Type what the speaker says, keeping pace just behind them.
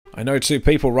I know two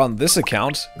people run this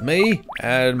account. Me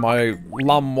and my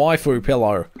lum waifu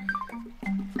pillow.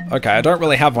 Okay, I don't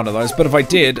really have one of those, but if I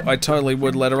did, I totally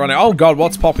would let her run it. Oh god,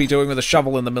 what's Poppy doing with a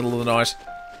shovel in the middle of the night?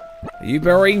 Are you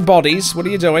burying bodies? What are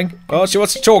you doing? Oh, she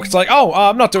wants to talk. It's like, oh,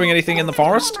 I'm not doing anything in the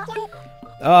forest.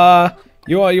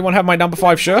 You want to have my number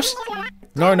 5 shirt?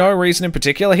 No reason in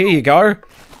particular. Here you go.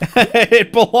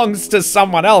 It belongs to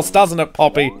someone else, doesn't it,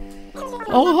 Poppy?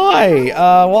 Oh,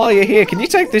 hi. While you're here, can you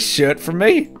take this shirt from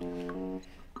me?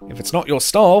 If it's not your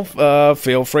style,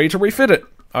 feel free to refit it.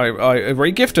 I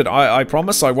re-gift it. I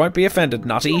promise I won't be offended,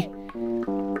 nutty.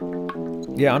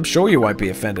 Yeah, I'm sure you won't be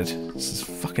offended. This is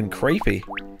fucking creepy.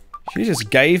 She just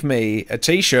gave me a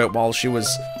t-shirt while she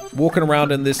was walking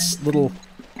around in this little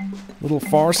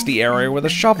foresty area with a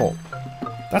shovel.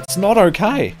 That's not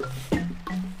okay.